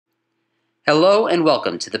Hello and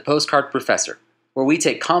welcome to the Postcard Professor, where we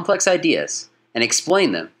take complex ideas and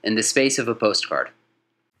explain them in the space of a postcard.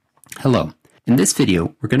 Hello. In this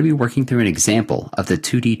video, we're going to be working through an example of the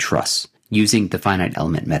 2D truss using the finite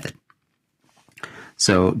element method.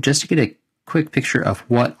 So just to get a quick picture of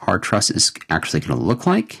what our truss is actually going to look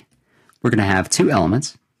like, we're going to have two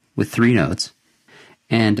elements with three nodes,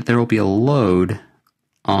 and there will be a load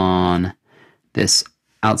on this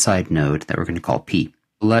outside node that we're going to call P.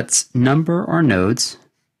 Let's number our nodes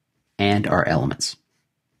and our elements.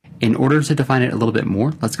 In order to define it a little bit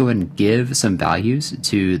more, let's go ahead and give some values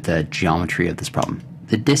to the geometry of this problem.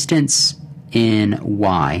 The distance in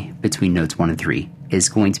y between nodes 1 and 3 is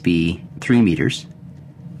going to be 3 meters,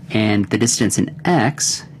 and the distance in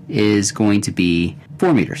x is going to be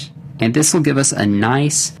 4 meters. And this will give us a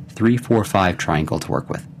nice 3, 4, 5 triangle to work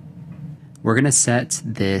with. We're going to set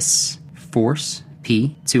this force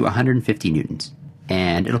P to 150 newtons.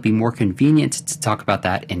 And it'll be more convenient to talk about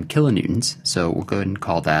that in kilonewtons, so we'll go ahead and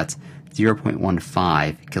call that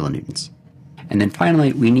 0.15 kilonewtons. And then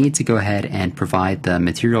finally, we need to go ahead and provide the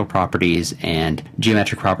material properties and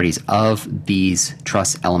geometric properties of these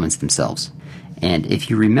truss elements themselves. And if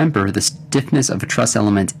you remember, the stiffness of a truss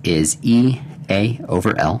element is EA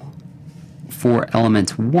over L. For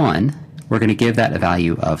element 1, we're going to give that a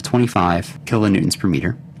value of 25 kilonewtons per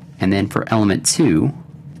meter. And then for element 2,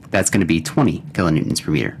 that's going to be 20 kilonewtons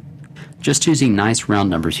per meter. Just using nice round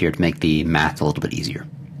numbers here to make the math a little bit easier.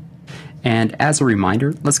 And as a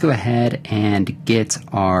reminder, let's go ahead and get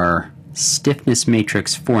our stiffness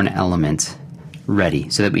matrix for an element ready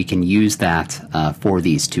so that we can use that for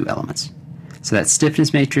these two elements. So that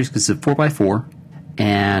stiffness matrix is a 4x4,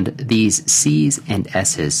 and these C's and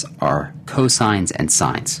S's are cosines and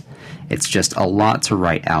sines. It's just a lot to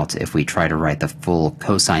write out if we try to write the full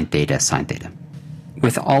cosine theta, sine theta.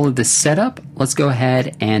 With all of this set up, let's go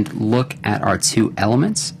ahead and look at our two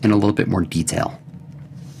elements in a little bit more detail.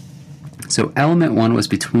 So element 1 was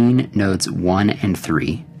between nodes 1 and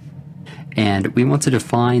 3, and we want to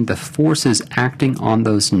define the forces acting on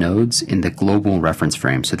those nodes in the global reference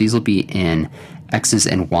frame. So these will be in x's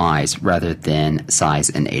and y's rather than psi's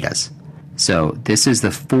and etas. So this is the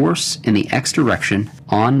force in the x direction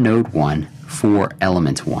on node 1 for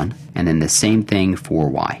element 1, and then the same thing for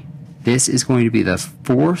y. This is going to be the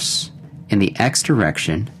force in the x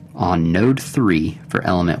direction on node 3 for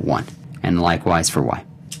element 1, and likewise for y.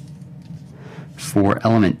 For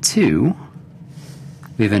element 2,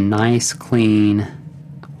 we have a nice clean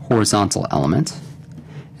horizontal element,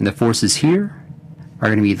 and the forces here are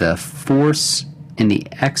going to be the force in the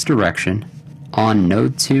x direction on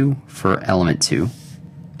node 2 for element 2,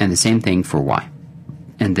 and the same thing for y.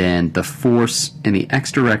 And then the force in the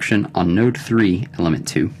x direction on node 3, element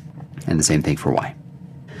 2, and the same thing for y.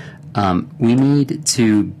 We need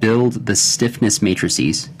to build the stiffness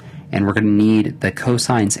matrices, and we're going to need the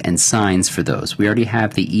cosines and sines for those. We already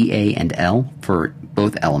have the EA and L for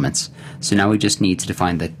both elements, so now we just need to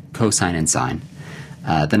define the cosine and sine.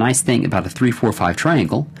 The nice thing about a 3, 4, 5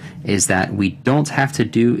 triangle is that we don't have to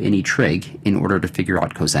do any trig in order to figure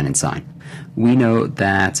out cosine and sine. We know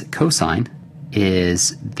that cosine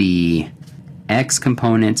is the x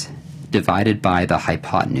component divided by the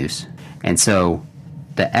hypotenuse. And so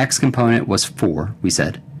the x component was 4, we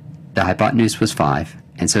said. The hypotenuse was 5,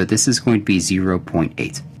 and so this is going to be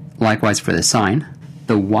 0.8. Likewise for the sine,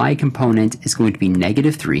 the y component is going to be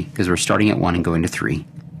negative 3, because we're starting at 1 and going to 3,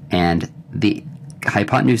 and the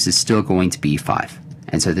hypotenuse is still going to be 5,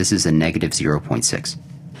 and so this is a negative 0.6.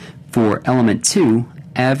 For element 2,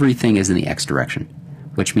 everything is in the x direction,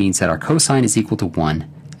 which means that our cosine is equal to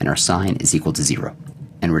 1, and our sine is equal to 0,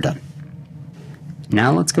 and we're done.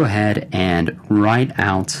 Now let's go ahead and write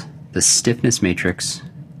out the stiffness matrix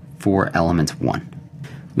for element 1.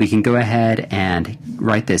 We can go ahead and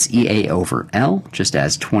write this EA over L just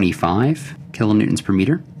as 25 kilonewtons per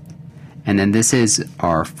meter. And then this is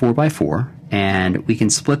our 4x4, and we can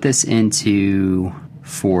split this into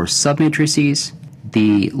 4 submatrices.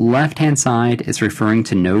 The left-hand side is referring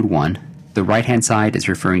to node 1. The right-hand side is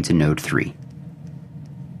referring to node 3.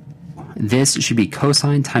 This should be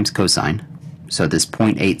cosine times cosine. So this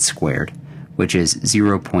 0.8 squared, which is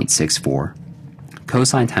 0.64.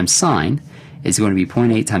 Cosine times sine is going to be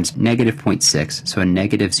 0.8 times negative 0.6, so a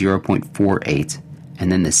negative 0.48. And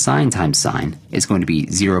then the sine times sine is going to be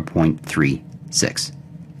 0.36.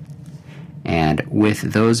 And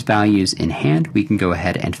with those values in hand, we can go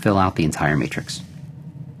ahead and fill out the entire matrix.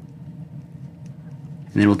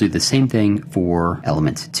 And then we'll do the same thing for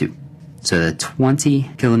element 2. So the 20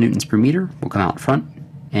 kilonewtons per meter will come out front,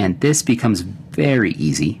 and this becomes very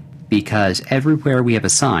easy because everywhere we have a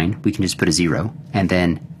sign, we can just put a 0, and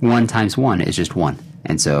then 1 times 1 is just 1.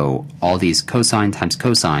 And so all these cosine times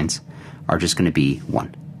cosines are just going to be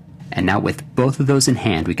 1. And now with both of those in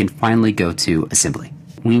hand, we can finally go to assembly.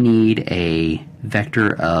 We need a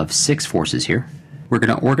vector of 6 forces here. We're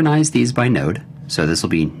going to organize these by node. So this will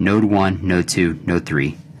be node 1, node 2, node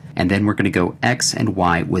 3. And then we're going to go x and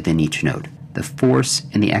y within each node. The force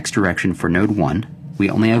in the x direction for node 1, we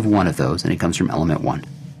only have one of those, and it comes from element 1.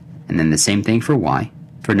 And then the same thing for y.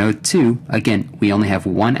 For node 2, again, we only have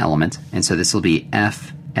one element, and so this will be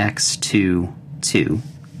fx2, 2,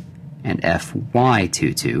 and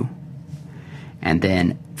fy2, 2. And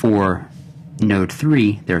then for node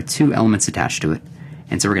 3, there are 2 elements attached to it,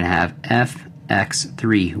 and so we're going to have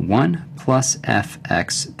fx3, 1 plus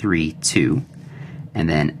fx3, 2, and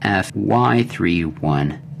then fy3,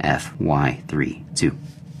 1, fy3, 2.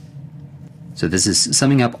 So this is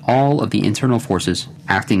summing up all of the internal forces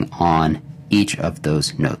acting on each of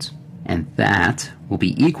those nodes. And that will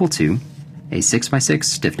be equal to a 6x6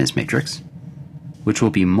 stiffness matrix, which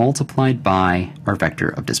will be multiplied by our vector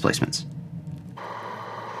of displacements.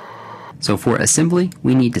 So for assembly,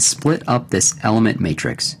 we need to split up this element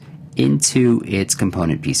matrix into its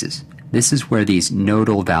component pieces. This is where these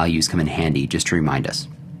nodal values come in handy, just to remind us.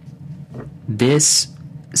 This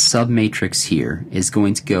submatrix here is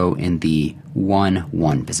going to go in the 1,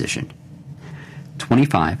 1 position.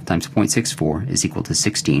 25 times 0.64 is equal to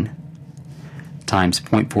 16, times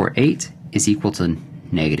 0.48 is equal to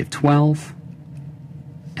negative 12,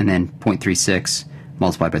 and then 0.36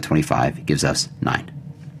 multiplied by 25 gives us 9.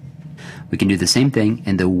 We can do the same thing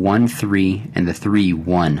in the 1, 3 and the 3,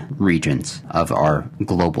 1 regions of our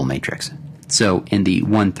global matrix. So in the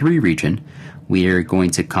 1, 3 region, we are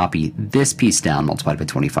going to copy this piece down multiplied by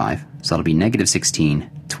 25. So that'll be negative 16,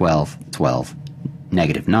 12, 12,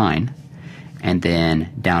 negative 9. And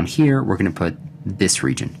then down here, we're going to put this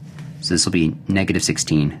region. So this will be negative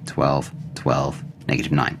 16, 12, 12,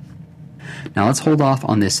 negative 9. Now let's hold off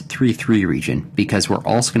on this 3, 3 region because we're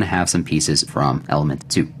also going to have some pieces from element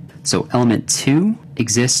 2. So element 2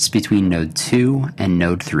 exists between node 2 and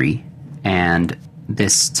node 3, and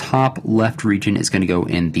this top left region is going to go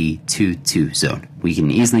in the 2, 2 zone. We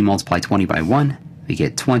can easily multiply 20 by 1. We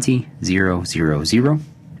get 20, 0, 0, 0.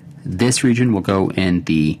 This region will go in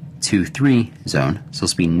the 2, 3 zone, so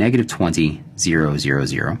this will be negative 20, 0, 0,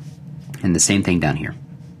 0. And the same thing down here.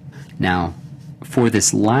 Now, for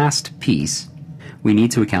this last piece, we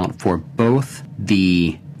need to account for both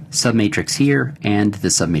the submatrix here and the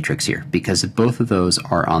submatrix here, because both of those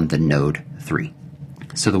are on the node 3.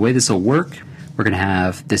 So the way this will work, we're going to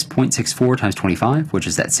have this 0.64 times 25, which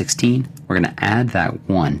is that 16. We're going to add that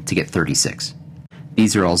 1 to get 36.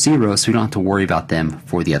 These are all zeros, so we don't have to worry about them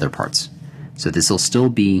for the other parts. So this will still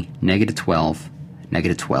be negative 12,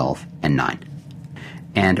 and 9.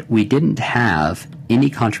 And we didn't have any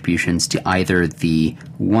contributions to either the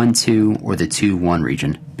 1, 2 or the 2, 1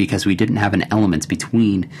 region because we didn't have an element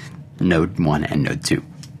between node 1 and node 2.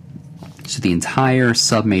 So the entire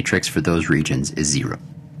submatrix for those regions is 0.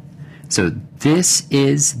 So this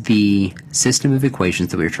is the system of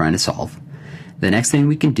equations that we're trying to solve. The next thing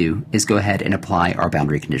we can do is go ahead and apply our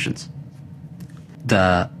boundary conditions.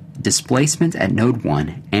 The displacement at node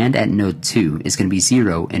 1 and at node 2 is going to be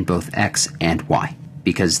 0 in both x and y,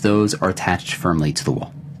 because those are attached firmly to the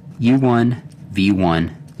wall. u1,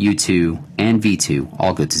 v1, u2, and v2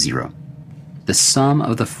 all go to 0. The sum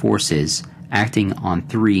of the forces acting on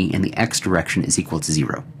 3 in the x direction is equal to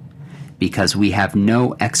 0, because we have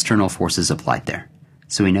no external forces applied there.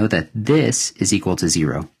 So we know that this is equal to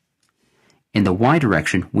 0. In the y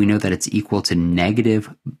direction, we know that it's equal to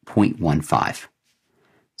negative 0.15.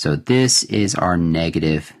 So this is our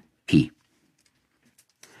negative p.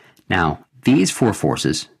 Now, these 4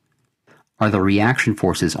 forces are the reaction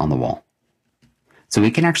forces on the wall. So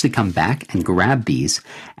we can actually come back and grab these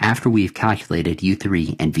after we've calculated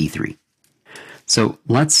U3 and V3. So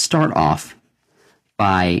let's start off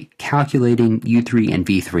by calculating U3 and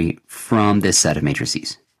V3 from this set of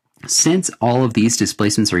matrices. Since all of these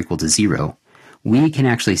displacements are equal to 0, we can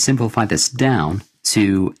actually simplify this down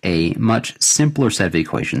to a much simpler set of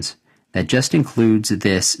equations that just includes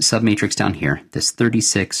this submatrix down here, this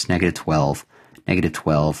 36, negative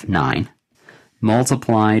 12, 9,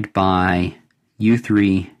 multiplied by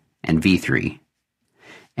U3 and V3.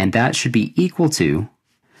 And that should be equal to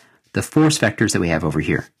the force vectors that we have over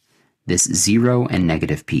here, this 0 and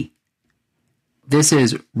negative p. This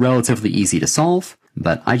is relatively easy to solve,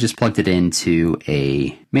 but I just plugged it into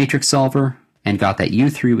a matrix solver and got that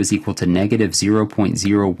U3 was equal to negative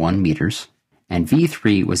 0.01 meters, and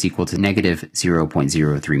V3 was equal to negative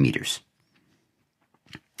 0.03 meters.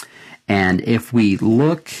 And if we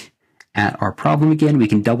look at our problem again, we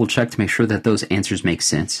can double check to make sure that those answers make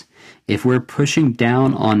sense. If we're pushing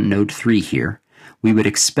down on node 3 here, we would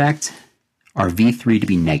expect our V3 to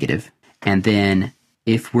be negative. And then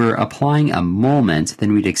if we're applying a moment,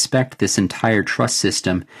 then we'd expect this entire truss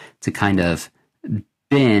system to kind of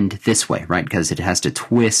bend this way, right? Because it has to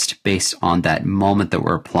twist based on that moment that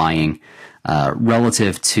we're applying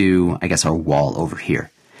relative to, I guess, our wall over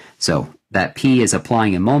here. So that P is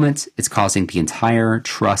applying a moment. It's causing the entire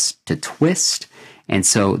truss to twist. And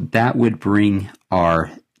so that would bring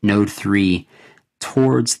our node 3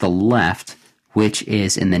 towards the left, which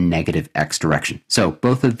is in the negative x direction. So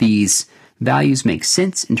both of these values make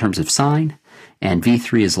sense in terms of sign, and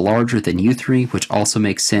V3 is larger than U3, which also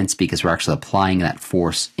makes sense because we're actually applying that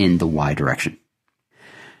force in the y direction.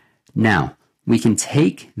 Now, we can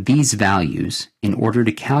take these values in order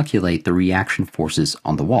to calculate the reaction forces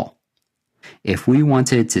on the wall. If we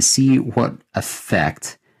wanted to see what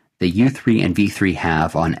effect the U3 and V3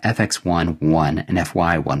 have on Fx11 and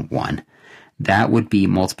Fy11, that would be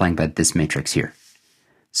multiplying by this matrix here.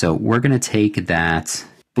 So we're going to take that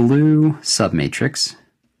blue submatrix,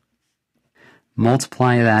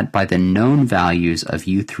 multiply that by the known values of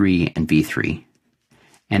U3 and V3,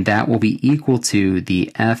 and that will be equal to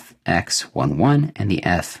the Fx11 and the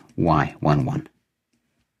Fy11.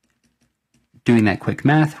 Doing that quick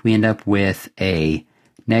math, we end up with a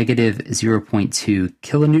negative 0.2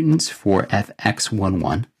 kilonewtons for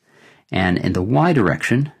Fx11, and in the y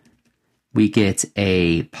direction, we get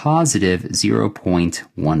a positive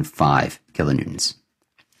 0.15 kilonewtons.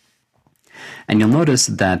 And you'll notice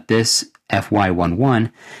that this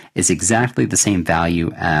Fy11 is exactly the same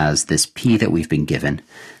value as this P that we've been given.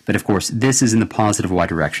 But of course, this is in the positive y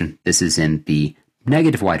direction. This is in the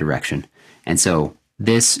negative y direction. And so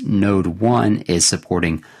this node 1 is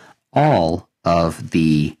supporting all of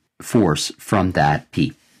the force from that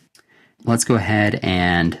P. Let's go ahead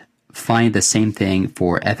and find the same thing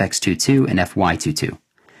for Fx22 and Fy22.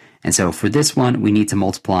 And so for this one, we need to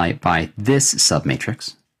multiply by this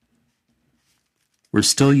submatrix. We're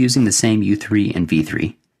still using the same U3 and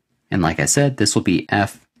V3. And like I said, this will be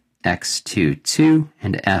Fx22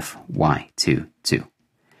 and Fy22.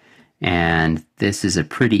 And this is a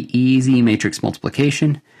pretty easy matrix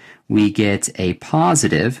multiplication. We get a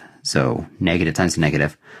positive, so negative times a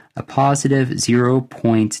negative, a positive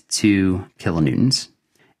 0.2 kilonewtons.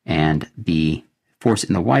 And the force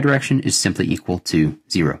in the y direction is simply equal to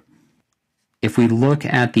 0. If we look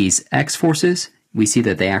at these x forces, we see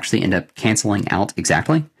that they actually end up canceling out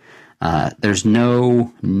exactly. There's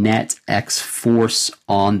no net x force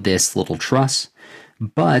on this little truss,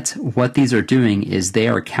 but what these are doing is they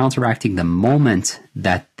are counteracting the moment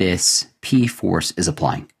that this P force is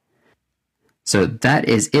applying. So that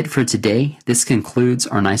is it for today. This concludes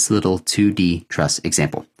our nice little 2D truss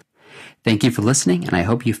example. Thank you for listening, and I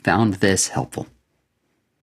hope you found this helpful.